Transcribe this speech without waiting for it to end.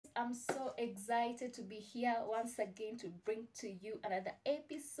I'm so excited to be here once again to bring to you another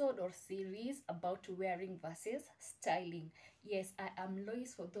episode or series about wearing versus styling. Yes, I am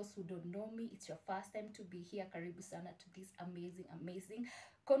Lois. For those who don't know me, it's your first time to be here. Karibu sana to this amazing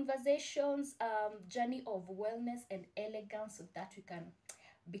conversations, journey of wellness and elegance so that we can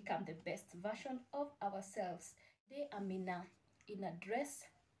become the best version of ourselves. Today I'm in a dress,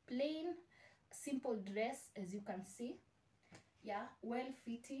 plain, simple dress, as you can see. Yeah, well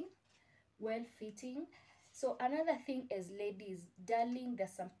fitting. So another thing is, ladies, darling,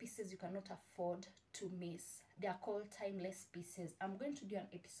 there's some pieces you cannot afford to miss. They are called timeless pieces. I'm going to do an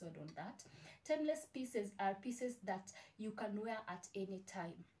episode on that. Timeless pieces are pieces that you can wear at any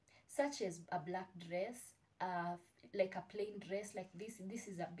time, such as a black dress, like a plain dress like this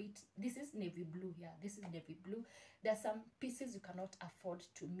is navy blue. Yeah, this is navy blue. There are some pieces you cannot afford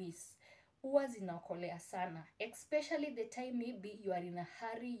to miss. Huwa zinaokolea sana, especially the time maybe you are in a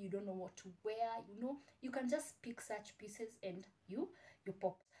hurry, you don't know what to wear, you can just pick such pieces and you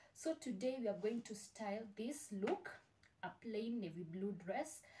pop. So today we are going to style this look: a plain navy blue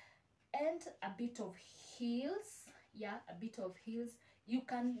dress and a bit of heels. Yeah, a bit of heels. You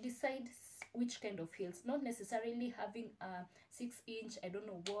can decide which kind of heels, not necessarily having a 6-inch, I don't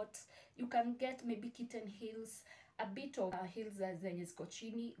know what. You can get maybe kitten heels, a bit of heels as in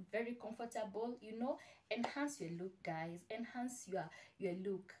Scotchini, very comfortable, enhance your look, guys, enhance your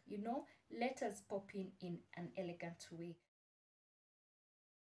look, let us pop in an elegant way.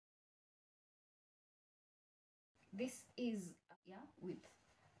 This is, yeah, with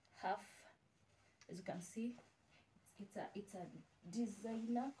half, as you can see, it's a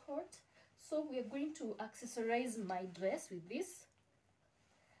designer coat. So we are going to accessorize my dress with this.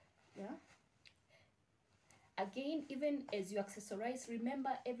 Yeah, again, even as you accessorize, remember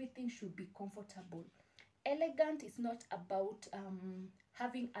everything should be comfortable. Elegant is not about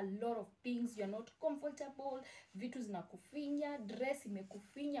having a lot of things. You're not comfortable, vitu zinakufinya, dress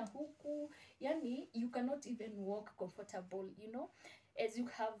imekufinya huku, yani you cannot even walk comfortable. As you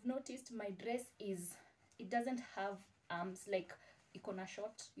have noticed, my dress it doesn't have arms, like icona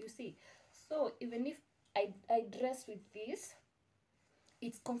short, you see. So even if I dress with this,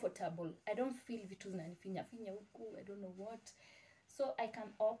 it's comfortable. I don't feel vitu zinanifinya finya huku, I don't know what. So I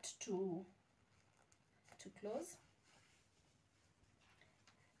can opt to close.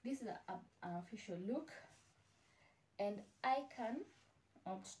 This is an official look, and I can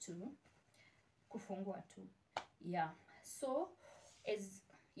opt to kufungua tu. Yeah, so as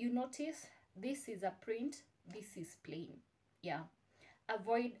you notice, this is a print, this is plain. Yeah,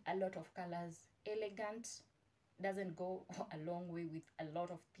 avoid a lot of colors. Elegant doesn't go a long way with a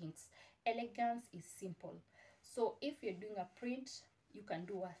lot of things. Elegance is simple. So if you're doing a print, you can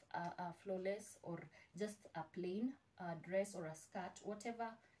do a flawless or just a plain dress or a skirt,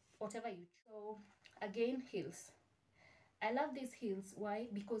 whatever you choose. So again, heels. I love these heels. Why?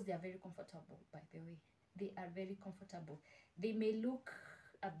 Because they are very comfortable, by the way. They are very comfortable. They may look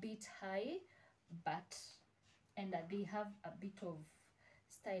a bit high, but and they have a bit of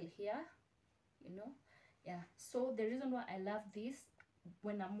style here, yeah. So the reason why I love this,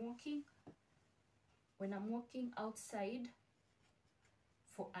 when I'm walking outside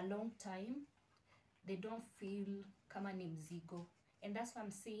for a long time, they don't feel kama ni mzigo. And that's what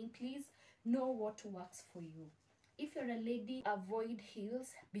I'm saying. Please know what works for you. If you're a lady, avoid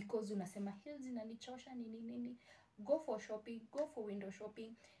heels, because unasema heels inanichosha nini. Go for shopping, go for window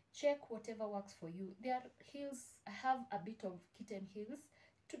shopping, check whatever works for you. There are heels. I have a bit of kitten heels,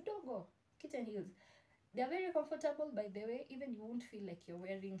 tudogo kitten heels. They're very comfortable, by the way. Even you won't feel like you're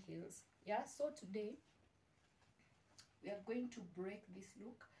wearing heels. Yeah, so today we are going to break this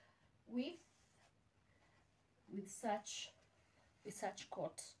look with such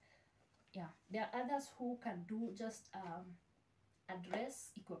coat. Yeah, there are others who can do just a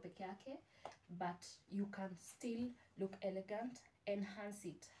dress iko peke yake, but you can still look elegant, enhance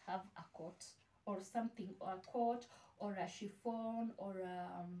it, have a coat or something, or a coat or a chiffon or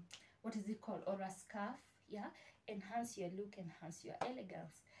what is it called, or a scarf. Yeah, enhance your look, enhance your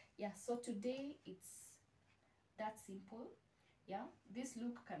elegance. Yeah, so today it's that simple. Yeah, this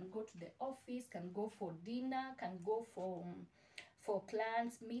look can go to the office, can go for dinner, can go for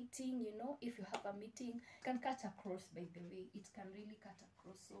plans, meeting. If you have a meeting, can cut across, by the way. It can really cut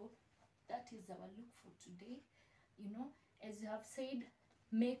across. So that is our look for today. As you have said,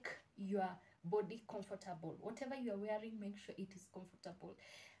 make your body comfortable. Whatever you are wearing, make sure it is comfortable.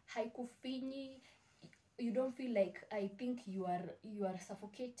 Haikufinyi, you don't feel like, I think you are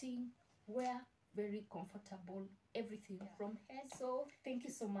suffocating. Wear very comfortable, everything Yeah. from head. So thank you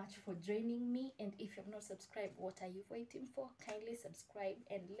so much for joining me, and if you have not subscribed, what are you waiting for? Kindly subscribe,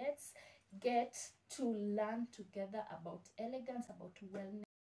 and let's get to learn together about elegance, about wellness.